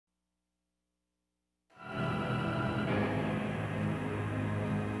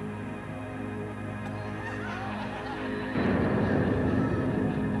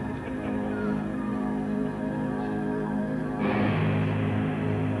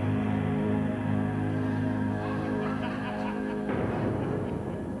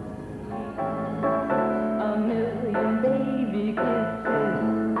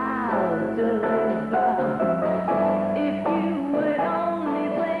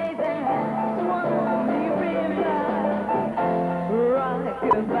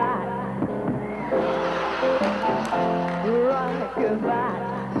like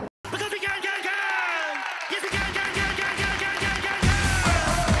that. Because we can! Yes, we can!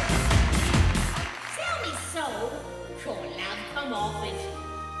 Tell me so. Come now, come off it.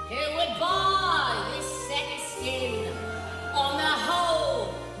 Who would buy this second skin? On the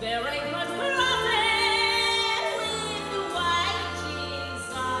whole, there ain't much profit with the wages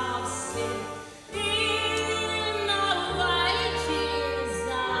of sin. In the wages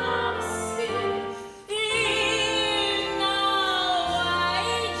of sin. In the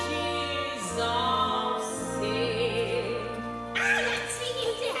wages of sin. I see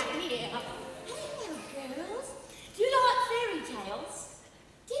you down here. Hello, girls. Do you like fairy tales?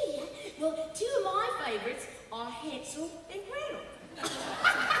 Do you? Well, two of my favourites are Hansel and Gretel.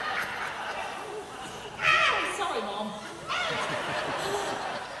 Ow! Sorry, Mom.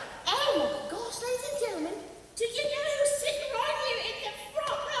 Oh my gosh, ladies and gentlemen, do you know who's sitting right here in the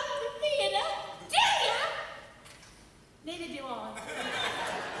front row of the theatre? Do you? Neither do I.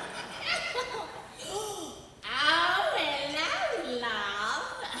 Oh, hello, love.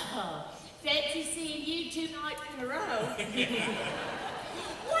 Oh, fancy seeing you 2 nights in a row.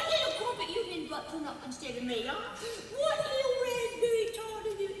 What little carpet you been buttoning up instead of me, huh? What little raspberry tart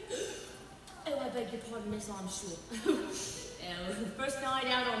have you... Oh, I beg your pardon, miss, I'm sure. First night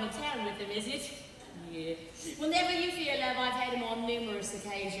out on the town with him, is it? Yeah. Whenever you fear love, I've had him on numerous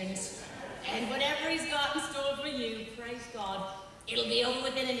occasions. And whatever he's got in store for you, praise God, it'll be over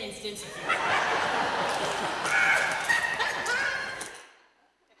within an instant.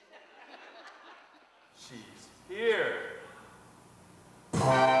 She's here.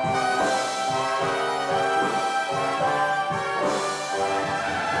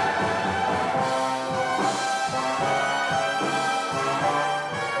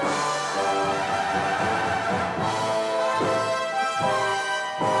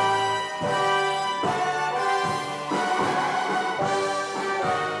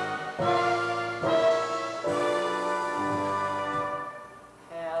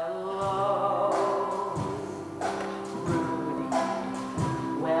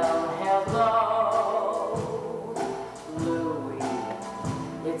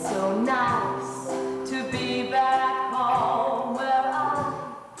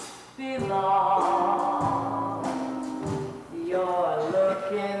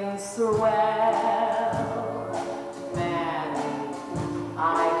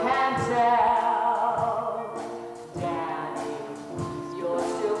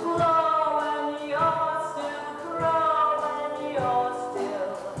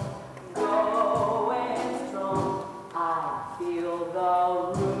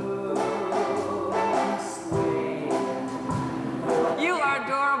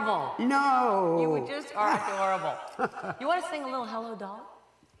 No. You just are adorable. You want to sing a little Hello, Dolly?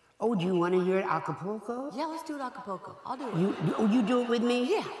 Oh, do you want to hear it Acapulco? Yeah, let's do it Acapulco. I'll do it. You do it with me?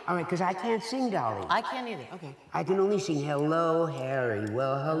 Yeah. All right, because I can't sing, Dolly. I can't either. Okay. I can only sing Hello, Harry.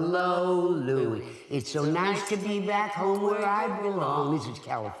 Well, hello, Louie. It's so nice to be back home where I belong. This is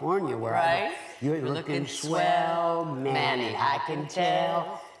California, where right? You're looking swell, Manny, I can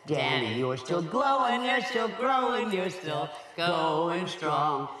tell. Danny, you're still glowing, you're still growing, you're still going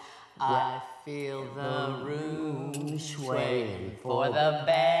strong. I feel the room swaying for the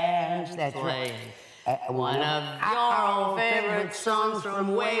bands that's playing. One of your old favorite songs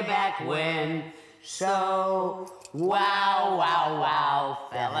from way back when. So, wow, wow, wow,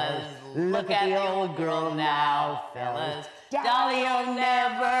 fellas. Look at the old girl now, fellas. Dolly, you'll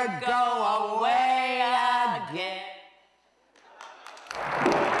never go away again.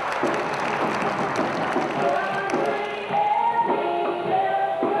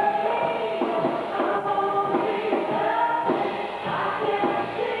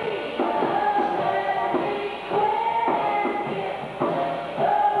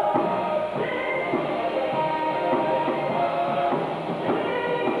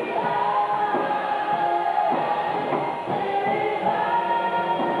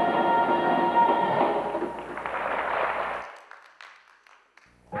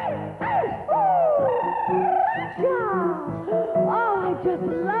 Just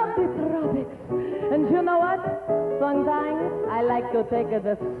love the tropics. And you know what? Sometimes I like to take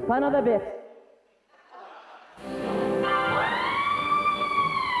the fun of the bit.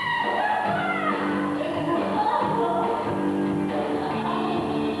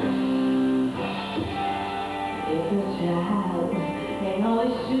 It's a child, and all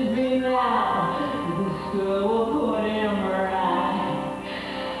it should be now. The school will put him right.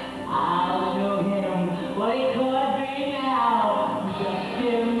 I'll show him what he could be now. Just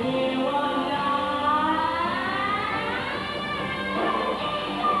give me one night.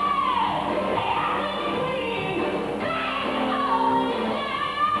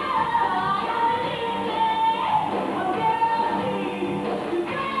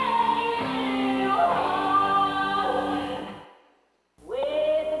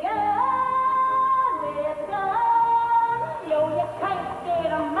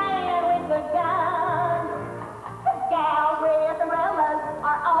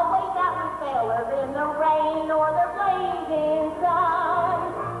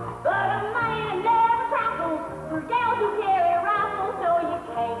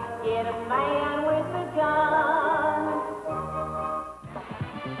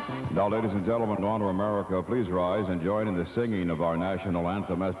 Now, ladies and gentlemen, to honor America, please rise and join in the singing of our national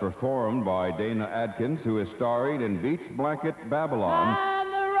anthem as performed by Dana Adkins, who is starring in Beach Blanket Babylon.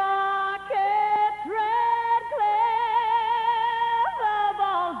 And the rocket's red glare, the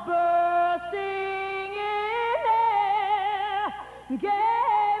bombs bursting in air,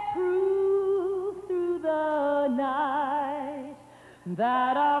 gave proof through the night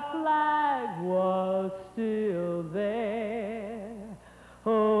that our flag was still there.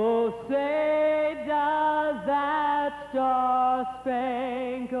 Oh, say does that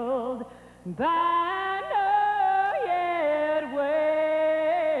star-spangled banner yet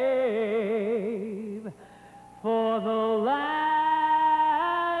wave for the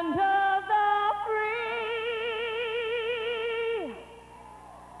land of the free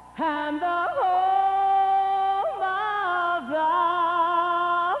and the home of the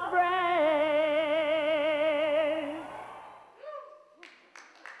brave?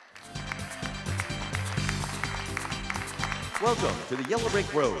 Welcome to the Yellow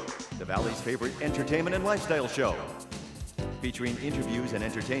Brick Road, the Valley's favorite entertainment and lifestyle show. Featuring interviews and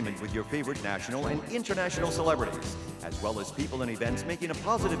entertainment with your favorite national and international celebrities, as well as people and events making a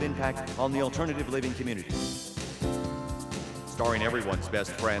positive impact on the alternative living community. Starring everyone's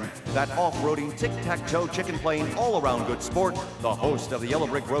best friend, that off-roading tic-tac-toe chicken-playing all-around good sport, the host of the Yellow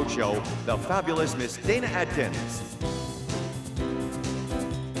Brick Road Show, the fabulous Miss Dana Adkins.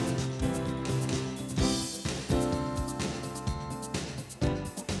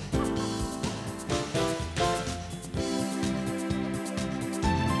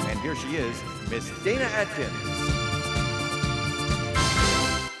 Here she is, Miss Dana Adkins.